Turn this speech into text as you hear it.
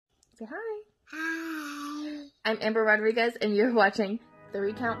Say hi. Hi. I'm Amber Rodriguez, and you're watching the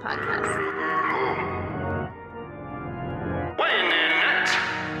Recount Podcast. Weighing in at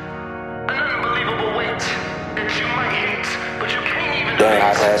an unbelievable weight that you might hate, but you can't even During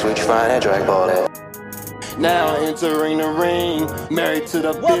high class, we find that drag ball at. Now entering the ring, married to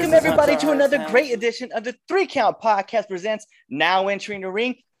the Welcome everybody to another great edition of the 3 Count Podcast presents Now Entering the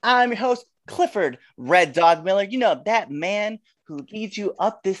Ring. I'm your host, Clifford Red Dog Miller. You know, that man who leads you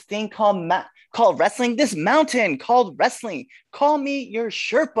up this thing called wrestling, this mountain called wrestling. Call me your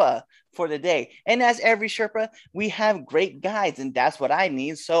Sherpa for the day. And as every Sherpa, we have great guides, and that's what I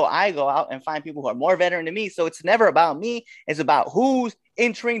need. So I go out and find people who are more veteran than me. So it's never about me. It's about who's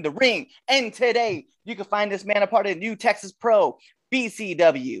entering the ring. And today, you can find this man a part of New Texas Pro,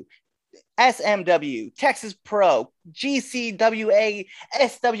 BCW, SMW, Texas Pro, GCWA,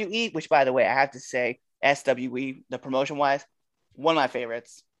 SWE, which, by the way, I have to say, SWE, the promotion-wise, one of my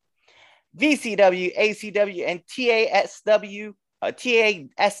favorites. VCW, ACW, and TASW.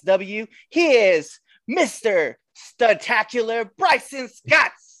 He is Mr. Studtacular Brysin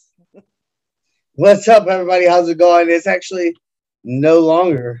Scott. What's up, everybody? How's it going? It's actually no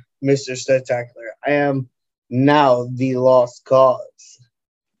longer Mr. Studtacular. I am now the Lost Cause.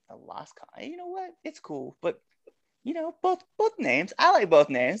 A Lost Cause. You know what? It's cool, but you know, both names. I like both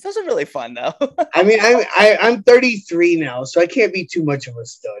names. Those are really fun, though. I mean, I'm 33 now, so I can't be too much of a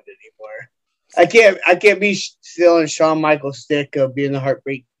stud anymore. I can't be stealing Shawn Michaels' stick of being the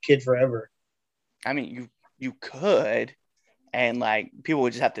Heartbreak Kid forever. I mean, you could, and like people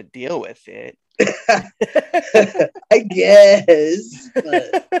would just have to deal with it. I guess.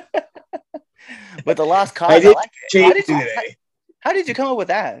 But the Lost Cause, I like it. How did you come up with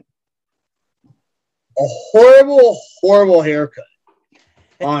that? A horrible haircut.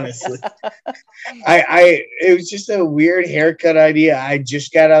 Honestly, it was just a weird haircut idea. I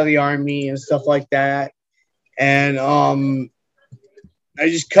just got out of the army and stuff like that, and I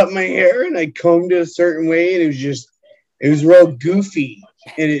just cut my hair and I combed it a certain way, and it was real goofy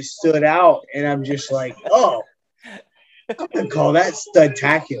and it stood out, and I'm just like, oh, I'm gonna call that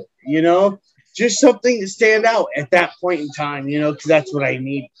Studtacular, you know, just something to stand out at that point in time, you know, because that's what I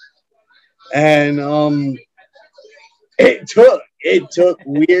need. And it took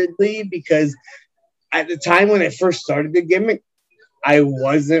weirdly, because at the time when I first started the gimmick, I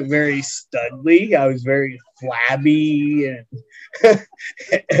wasn't very studly. I was very flabby and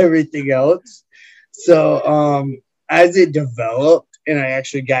everything else. So as it developed and I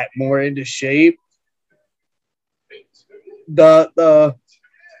actually got more into shape, the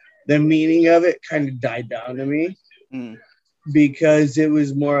meaning of it kind of died down to me. Because it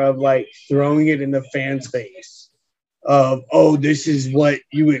was more of like throwing it in the fans' face of, oh, this is what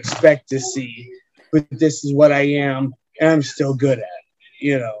you expect to see, but this is what I am, and I'm still good at it,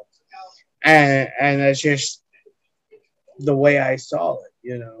 you know. And that's just the way I saw it,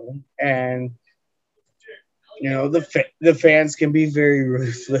 you know. And you know, the fans can be very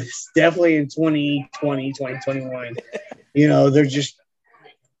ruthless, definitely in 2020, 2021. You know, they're just,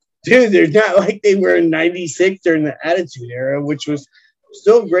 dude, they're not like they were in 96 during the Attitude Era, which was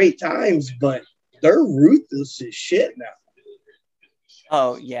still great times, but they're ruthless as shit now.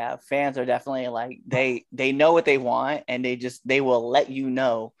 Oh, yeah. Fans are definitely like, they know what they want, and they will let you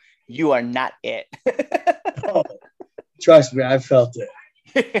know you are not it. Oh, trust me, I felt it.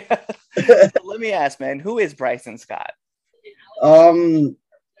 So let me ask, man, who is Brysin Scott?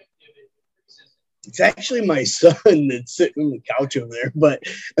 It's actually my son that's sitting on the couch over there, but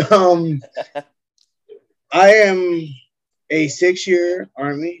I am a 6-year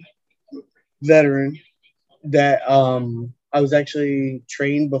Army veteran that I was actually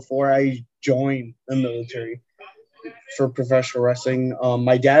trained before I joined the military for professional wrestling.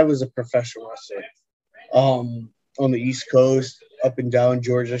 My dad was a professional wrestler on the East Coast, up and down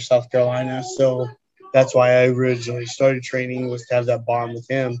Georgia, South Carolina. So that's why I originally started training, was to have that bond with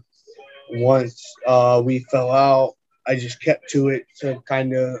him. Once we fell out, I just kept to it to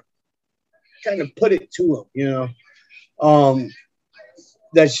kind of put it to him, you know.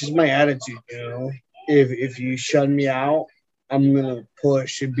 That's just my attitude, you know. If you shun me out, I'm gonna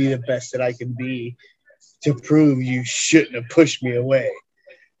push and be the best that I can be to prove you shouldn't have pushed me away.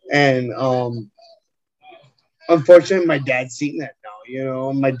 And unfortunately, my dad's seen that now, you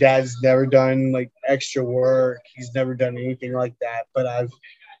know. My dad's never done like extra work. He's never done anything like that, but I've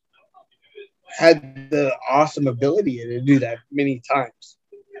had the awesome ability to do that many times.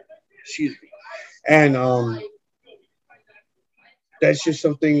 Excuse me. And that's just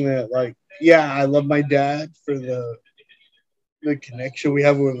something that, like, yeah, I love my dad for the connection we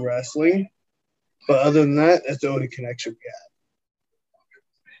have with wrestling. But other than that, that's the only connection we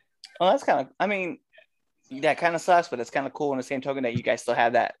Well, that's kind of. I mean, that kind of sucks, but it's kind of cool in the same token that you guys still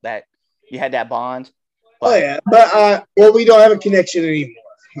have that you had that bond. Oh yeah, but well, we don't have a connection anymore.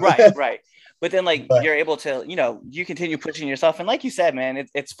 Right. But then like But- you're able to, you continue pushing yourself, and like you said, man,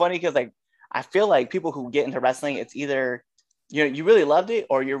 it's funny because like I feel like people who get into wrestling, it's either you really loved it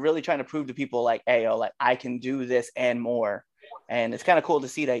or you're really trying to prove to people like, hey, yo, like I can do this and more. And it's kind of cool to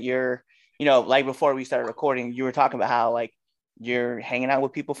see that you're, like before we started recording, you were talking about how like you're hanging out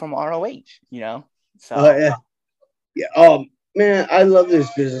with people from ROH, So yeah. Man, I love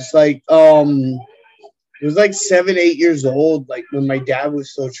this business. Like, it was like 7, 8 years old, like when my dad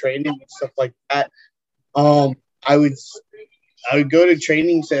was still training and stuff like that. I would go to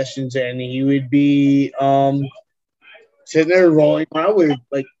training sessions and he would be sitting there rolling around with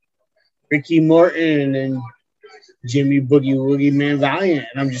like Ricky Morton and Jimmy Boogie Woogie Man Valiant,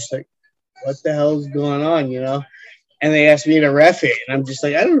 and I'm just like, what the hell's going on, And they asked me to ref it, and I'm just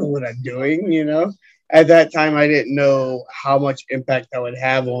like, I don't know what I'm doing. At that time, I didn't know how much impact that would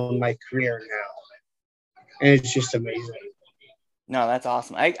have on my career now, and it's just amazing. no, that's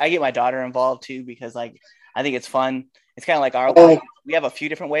awesome. I get my daughter involved too because like I think it's fun. It's kind of like our we have a few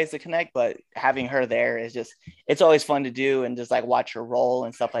different ways to connect, but having her there is just it's always fun to do and just like watch her roll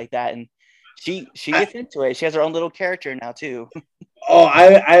and stuff like that. And she gets into it. She has her own little character now too.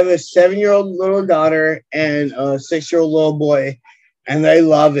 I have a 7-year-old little daughter and a 6-year-old little boy, and they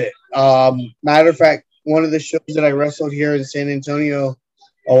love it. Matter of fact, one of the shows that I wrestled here in San Antonio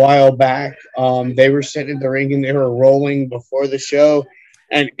a while back, they were sitting in the ring and they were rolling before the show,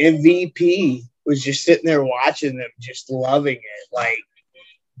 and MVP was just sitting there watching them, just loving it. Like,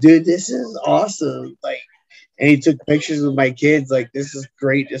 dude, this is awesome. Like, and he took pictures with my kids. Like, this is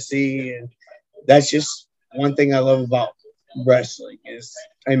great to see, and that's just one thing I love about wrestling is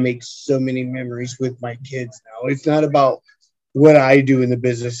I make so many memories with my kids now. It's not about what I do in the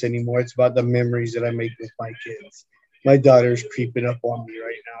business anymore. It's about the memories that I make with my kids. My daughter's creeping up on me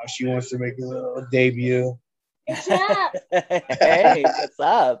right now. She wants to make a little debut. Hey, what's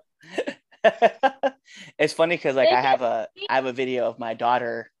up? It's funny because like I have a video of my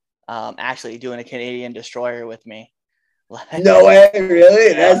daughter actually doing a Canadian destroyer with me. No way,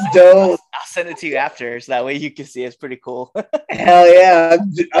 really? That's dope. I'll send it to you after so that way you can see it's pretty cool. Hell yeah.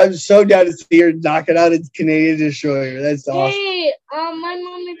 I'm so down to see her knocking out its Canadian destroyer. That's awesome. Hey, my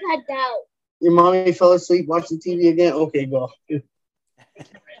mommy passed out. Your mommy fell asleep watching TV again? Okay, go.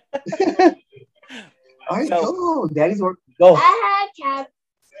 All right, go. Daddy's working. Go. I had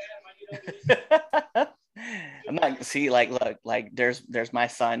cat. I'm not look like there's my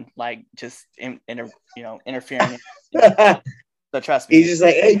son like just interfering. So trust me. He's just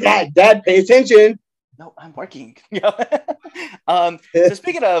like, hey, dad, pay attention. No, I'm working. So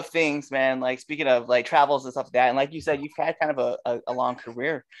speaking of things, man, like speaking of like travels and stuff like that, and like you said, you've had kind of a long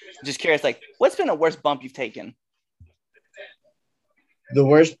career. I'm just curious, like, what's been the worst bump you've taken? The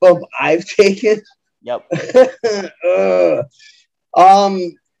worst bump I've taken? Yep.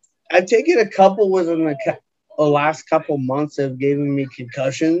 I've taken a couple within the last couple months that have given me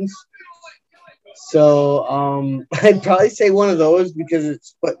concussions. So I'd probably say one of those because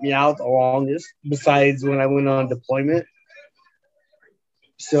it's put me out the longest besides when I went on deployment.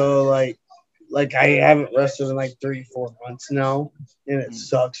 So like I haven't wrestled in like 3-4 months now, and it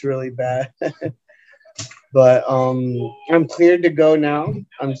sucks really bad. But I'm cleared to go now.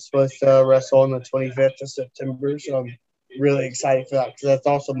 I'm supposed to wrestle on the 25th of September, so I'm really excited for that because that's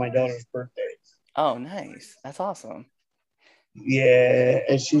also my daughter's birthday. Oh, nice. That's awesome. Yeah,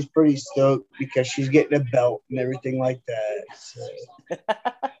 and she's pretty stoked because she's getting a belt and everything like that. So.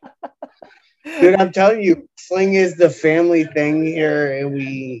 Dude, I'm telling you, wrestling is the family thing here, and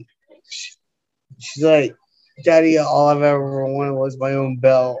she's like, Daddy, all I've ever wanted was my own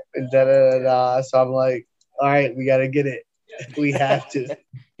belt, and da-da-da-da. So I'm like, all right, we got to get it. We have to.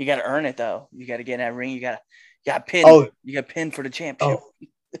 You got to earn it, though. You got to get in that ring. You got pinned. Oh. You got pinned for the championship. Oh.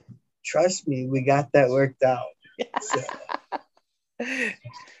 Trust me, we got that worked out.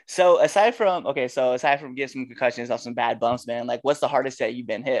 So aside from getting some concussions off some bad bumps, man, like what's the hardest that you've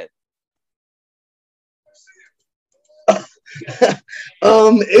been hit?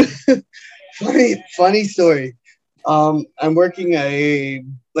 Funny story. I'm working a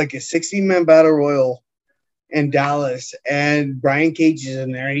 16-man battle royal in Dallas, and Brian Cage is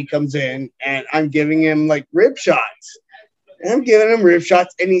in there, and he comes in, and I'm giving him like rib shots. And I'm giving him rib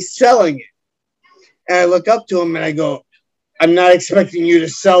shots, and he's selling it. And I look up to him, and I go, I'm not expecting you to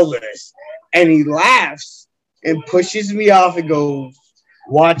sell this. And he laughs and pushes me off and goes,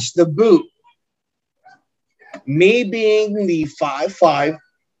 watch the boot. Me being the 5'5",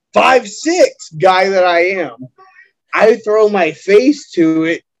 5'6" guy that I am, I throw my face to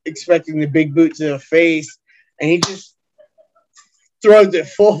it, expecting the big boot to the face, and he just throws it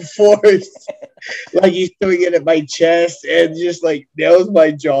full force, like he's throwing it at my chest, and just like nails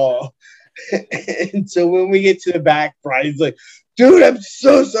my jaw. And so when we get to the back, Brian's like, "Dude, I'm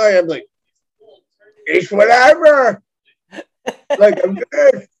so sorry." I'm like, "It's whatever." Like, I'm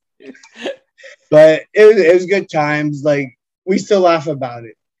good. But it was good times. Like, we still laugh about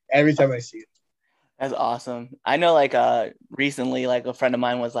it every time I see it. That's awesome. I know, like, recently, like, a friend of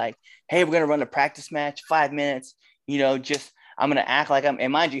mine was like, "Hey, we're gonna run a practice match, 5 minutes. Just I'm gonna act like I'm."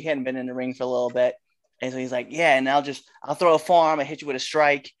 And mind you, he hadn't been in the ring for a little bit, and so he's like, "Yeah," and I'll throw a forearm, I hit you with a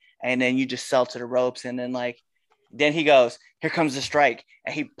strike, and then you just sell to the ropes, and then he goes, "Here comes the strike,"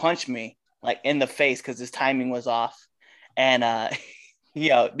 and he punched me like in the face because his timing was off, and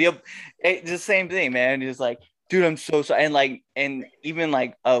it's the same thing, man. He's like, "Dude, I'm so sorry." And even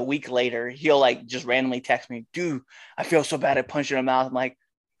like a week later, he'll like just randomly text me, "Dude, I feel so bad I punched you in the mouth." I'm like,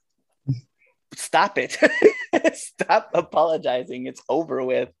 "Stop it. Stop apologizing. It's over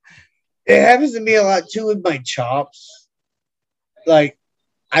with." It happens to me a lot too with my chops. Like,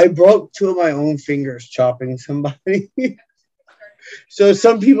 I broke 2 of my own fingers chopping somebody. So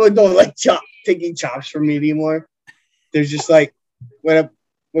some people don't like taking chops from me anymore. They're just like, when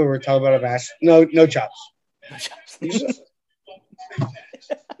we're talking about a match, no chops. No chops.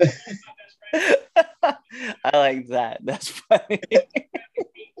 I like that. That's funny.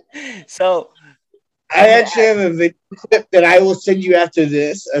 So I actually have a video clip that I will send you after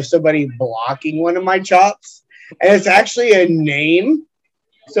this of somebody blocking one of my chops, and it's actually a name,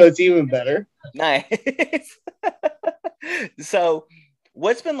 so it's even better. Nice. So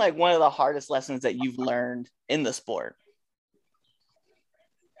what's been like one of the hardest lessons that you've learned in the sport?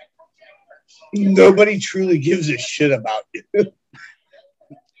 Nobody truly gives a shit about you.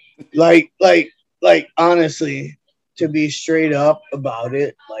 like honestly, to be straight up about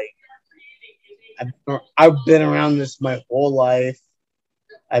it, like, I've been around this my whole life.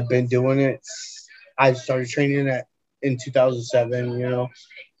 I've been doing it. I started training in 2007.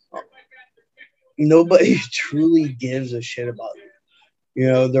 Nobody truly gives a shit about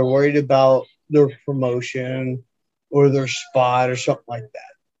you. They're worried about their promotion or their spot or something like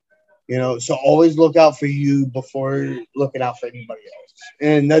that. So always look out for you before looking out for anybody else.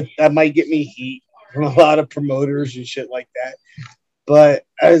 And that might get me heat from a lot of promoters and shit like that. But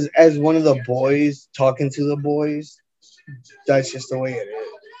as one of the boys talking to the boys, that's just the way it is.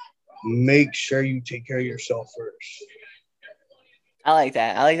 Make sure you take care of yourself first. I like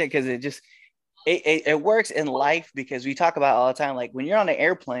that because it works in life, because we talk about all the time, like when you're on an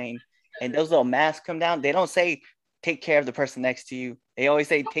airplane and those little masks come down, they don't say take care of the person next to you. They always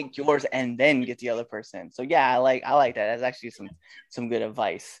say take yours and then get the other person. So yeah, I like that. That's actually some good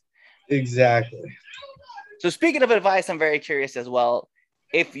advice. Exactly. So speaking of advice, I'm very curious as well.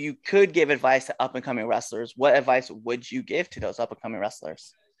 If you could give advice to up and coming wrestlers, what advice would you give to those up and coming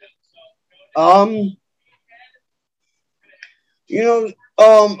wrestlers? A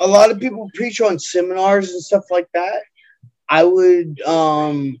lot of people preach on seminars and stuff like that. I would,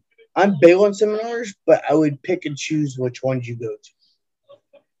 I'm big on seminars, but I would pick and choose which ones you go to.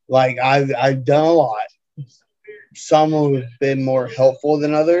 Like, I've done a lot. Some have been more helpful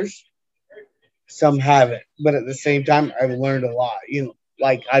than others. Some haven't. But at the same time, I've learned a lot.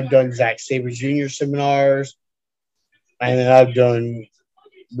 Like, I've done Zack Sabre Jr. seminars, and then I've done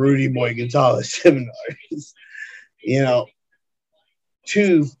Rudy Boy Gonzalez seminars.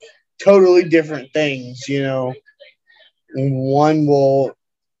 Two totally different things. One will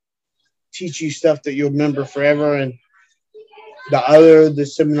teach you stuff that you'll remember forever, and the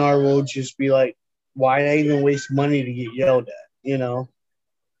seminar will just be like, why I even waste money to get yelled at?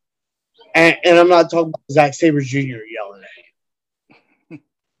 And I'm not talking about Zack Sabre Jr. yelling at you,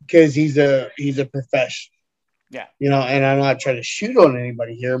 because he's a professional. Yeah. And I'm not trying to shoot on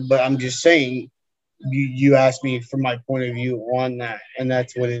anybody here, but I'm just saying, you asked me from my point of view on that, and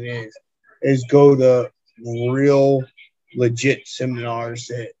that's what it is go to real legit seminars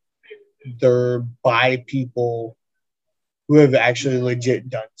that they're by people who have actually legit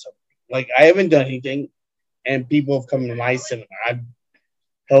done something. Like, I haven't done anything, and people have come to my seminar. I've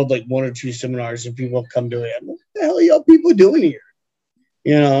held like 1 or 2 seminars, and people have come to it. I'm like, what the hell are y'all people doing here?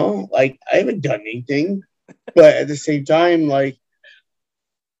 Like, I haven't done anything, but at the same time, like,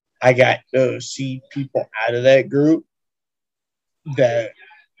 I got to see people out of that group that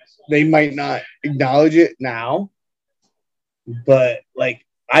they might not acknowledge it now, but like,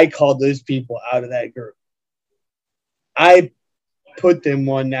 I called those people out of that group. I put them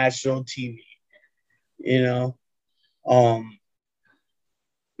on national TV,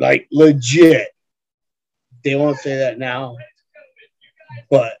 like, legit. They won't say that now,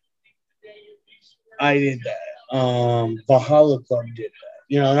 but I did that. Valhalla Club did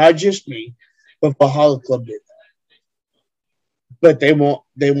that. Not just me, but Valhalla Club did that. But they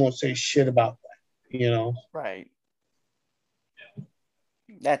won't say shit about that. Right.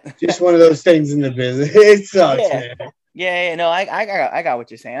 That Just one of those things in the business. It sucks, yeah. man. Yeah, no, I got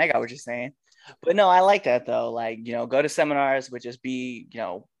what you're saying. I got what you're saying. But no, I like that though. Like, go to seminars, but just be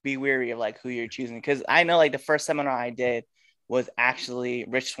wary of like who you're choosing. Because I know like the first seminar I did was actually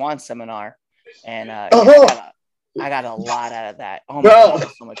Rich Swan's seminar, and I got a lot out of that. Oh my God, it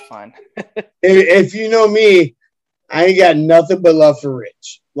was so much fun. If you know me, I ain't got nothing but love for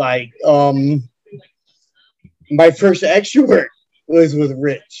Rich. Like, my first extra work was with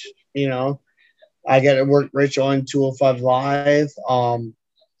Rich. I got to work Rich on 205 Live.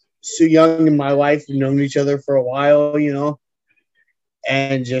 Sue Young and my wife have known each other for a while,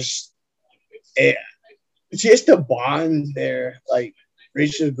 and just a bond there. Like,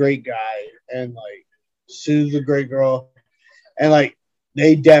 Rich is a great guy, and like Sue's a great girl, and like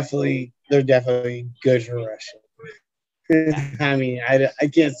they're definitely good for wrestling. I mean, I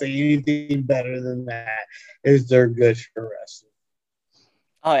can't say anything better than that. Is they're good for wrestling.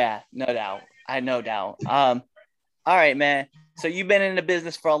 Oh yeah, no doubt. No doubt. All right, man. So you've been in the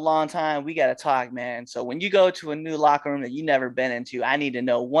business for a long time. We got to talk, man. So when you go to a new locker room that you never been into, I need to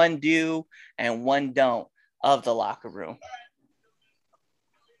know one do and one don't of the locker room.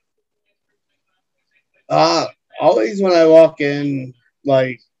 Always when I walk in,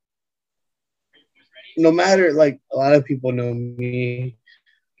 like, no matter, like, a lot of people know me,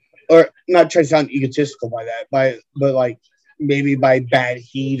 or not trying to sound egotistical by that, but like maybe by bad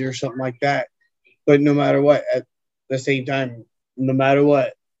heat or something like that. But no matter what, at the same time, no matter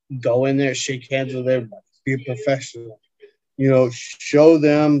what, go in there, shake hands with everybody, be a professional. Show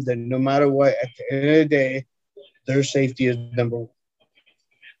them that no matter what, at the end of the day, their safety is number one.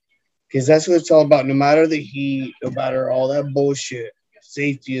 Because that's what it's all about. No matter the heat, no matter all that bullshit,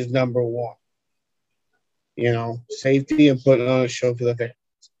 safety is number one. Safety and putting on a show for the fans.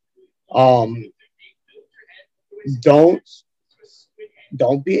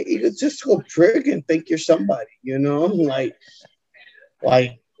 Don't be an egotistical prick and think you're somebody,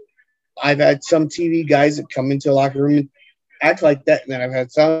 like I've had some TV guys that come into a locker room and act like that, and then I've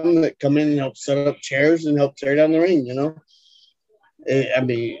had some that come in and help set up chairs and help tear down the ring, I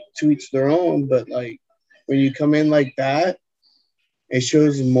mean, to each their own, but like when you come in like that, it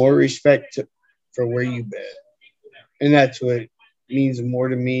shows more respect for where you've been, and that's what means more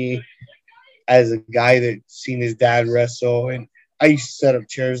to me as a guy that's seen his dad wrestle, and I used to set up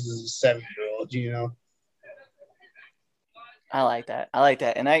chairs as a 7-year-old, I like that.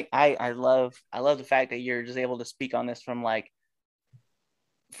 And I love the fact that you're just able to speak on this from a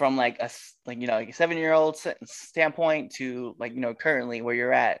 7-year-old standpoint to currently where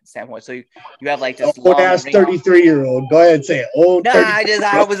you're at standpoint. So you have like this old ass 33-year-old. Go ahead and say it. Old. No,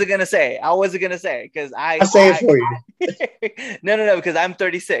 I wasn't gonna say because I'll say it for you. No, because I'm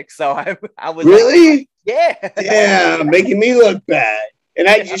 36, so I was really. Like, yeah. Yeah, making me look bad. And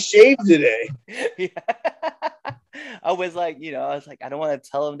I just shaved today. Yeah. I was like, I don't want to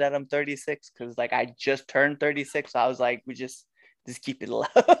tell him that I'm 36 because like I just turned 36. So I was like, we just keep it low.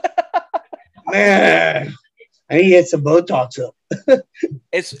 Man, I need to get some Botox up.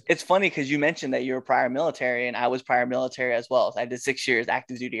 It's funny because you mentioned that you were prior military and I was prior military as well. So I did 6 years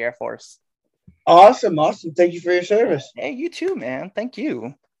active duty Air Force. Awesome. Thank you for your service. Hey, you too, man. Thank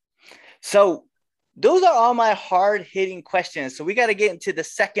you. So those are all my hard-hitting questions. So we got to get into the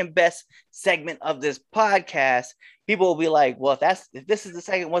second best segment of this podcast. People will be like, well, if this is the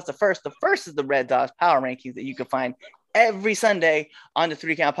second, what's the first? The first is the Red Dogs Power Rankings that you can find every Sunday on the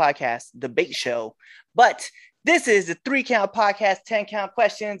 3 Count Podcast debate show. But this is the 3 Count Podcast 10 count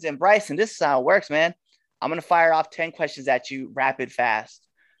questions. And Brysin, this is how it works, man. I'm going to fire off 10 questions at you rapid fast.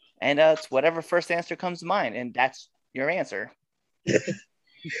 And it's whatever first answer comes to mind. And that's your answer.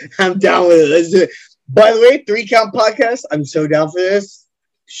 I'm down with it. Let's do it. By the way, 3 Count Podcast. I'm so down for this.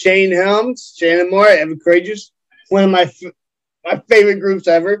 Shane Helms, Shannon Moore, Evan Courageous. One of my favorite groups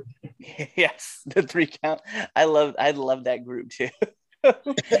ever. Yes, the 3 Count. I love that group too.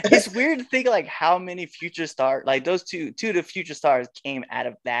 It's weird to think like how many future stars, like those two of the future stars came out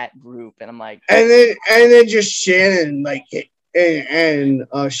of that group, and I'm like, and then just Shannon, like, and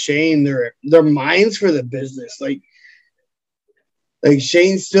Shane, their minds for the business, like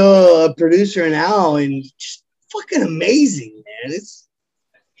Shane's still a producer now, and just fucking amazing, man. It's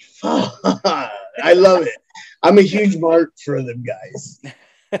I love it. I'm a huge mark for them guys.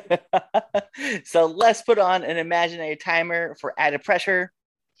 So let's put on an imaginary timer for added pressure.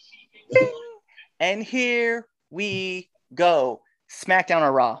 And here we go. SmackDown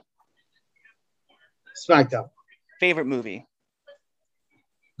or Raw? SmackDown. Favorite movie?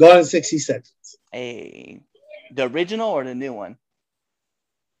 Gone in 60 Seconds. The original or the new one?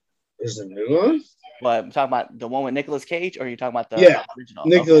 There's a new one? What, I'm talking about the one with Nicolas Cage, or are you talking about the original?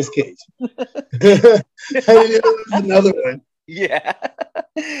 Nicolas Cage. I didn't know there was another one. Yeah.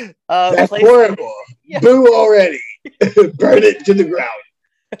 That's horrible. Yeah. Boo already. Burn it to the ground.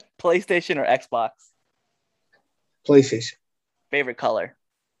 PlayStation or Xbox? PlayStation. Favorite color?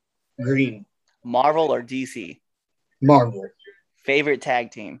 Green. Marvel or DC? Marvel. Favorite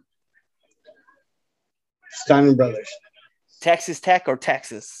tag team? Steiner Brothers. Texas Tech or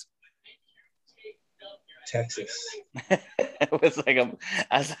Texas? Texas. I was like,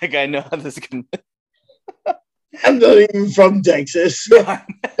 I know how this can. I'm not even from Texas.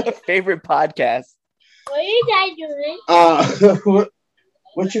 Favorite podcast? What are you guys doing?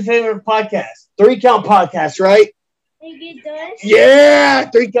 What's your favorite podcast? 3 Count Podcast, right? Maybe it does. Yeah,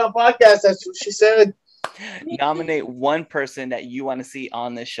 3 Count Podcast. That's what she said. Nominate one person that you want to see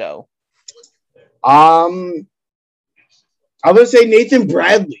on this show. I would say Nathan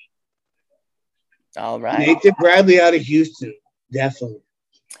Bradley. All right. Nathan Bradley out of Houston. Definitely.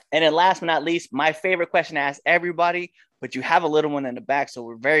 And then last but not least, my favorite question to ask everybody, but you have a little one in the back, so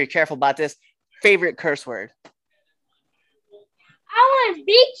we're very careful about this. Favorite curse word? I want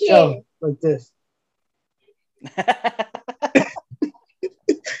big kid. So, like this. Hey,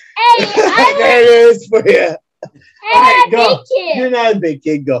 there it is for you. Hey, All right, go. big kid. You're not a big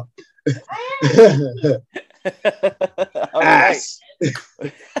kid. Go. Ass.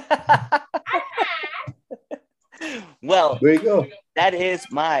 Well, there you go. That is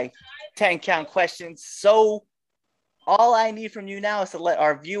my 10 count questions. So all I need from you now is to let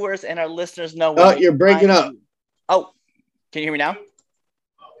our viewers and our listeners know. Oh, you're breaking up. Oh, can you hear me now?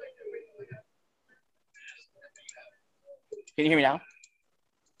 Can you hear me now?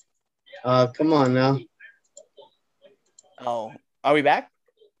 Come on now. Oh, are we back?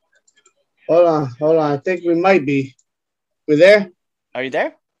 Hold on. I think we might be. We there? Are you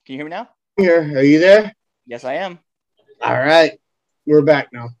there? Can you hear me now? Here. Are you there? Yes, I am. All right. We're back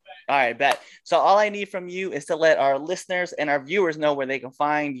now. All right, bet. So all I need from you is to let our listeners and our viewers know where they can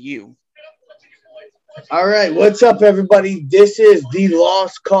find you. All right. What's up, everybody? This is The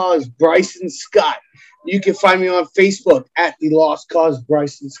Lost Cause Brysin Scott. You can find me on Facebook at The Lost Cause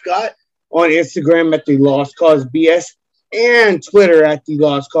Brysin Scott, on Instagram at The Lost Cause BS, and Twitter at The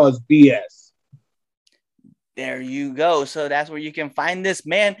Lost Cause BS. There you go. So that's where you can find this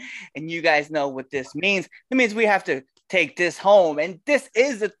man. And you guys know what this means. It means we have to take this home. And this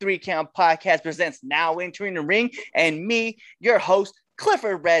is the 3 Count Podcast presents Now Entering the Ring. And me, your host,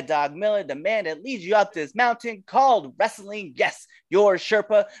 Clifford Red Dog Miller, the man that leads you up this mountain called wrestling. Yes, your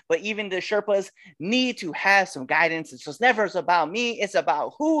Sherpa, but even the Sherpas need to have some guidance. It's just never about me. It's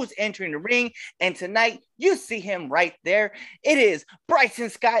about who's entering the ring. And tonight, you see him right there. It is Brysin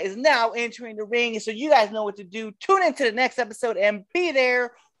Scott is now entering the ring. So you guys know what to do. Tune into the next episode and be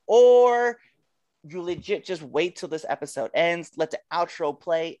there, or you legit just wait till this episode ends. Let the outro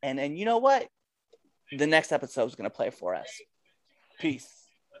play. And then you know what? The next episode is going to play for us. Peace.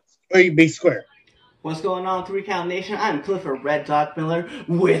 Or you be square. What's going on, 3 Count Nation? I'm Clifford Red Dog Miller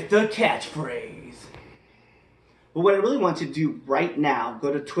with the catchphrase. But what I really want you to do right now,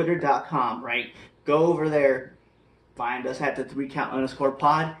 go to twitter.com, right? Go over there, find us at the 3 Count _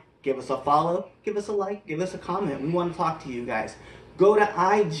 pod, give us a follow, give us a like, give us a comment. We want to talk to you guys. Go to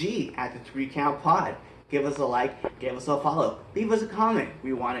IG at the 3 Count pod. Give us a like, give us a follow, leave us a comment.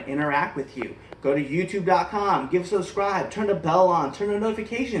 We want to interact with you. Go to youtube.com, give a subscribe, turn the bell on, turn the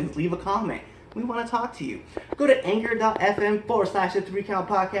notifications, leave a comment. We want to talk to you. Go to anchor.fm / the 3 Count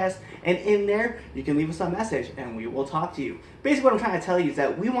Podcast, and in there, you can leave us a message, and we will talk to you. Basically, what I'm trying to tell you is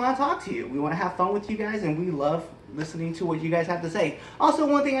that we want to talk to you. We want to have fun with you guys, and we love listening to what you guys have to say. Also,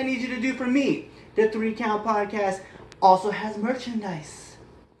 one thing I need you to do for me, the 3 Count Podcast also has merchandise.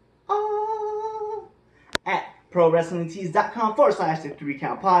 At prowrestlingtees.com / the 3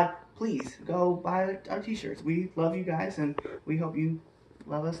 Count Pod. Please go buy our t-shirts. We love you guys, and we hope you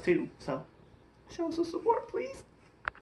love us too. So show us some support, please.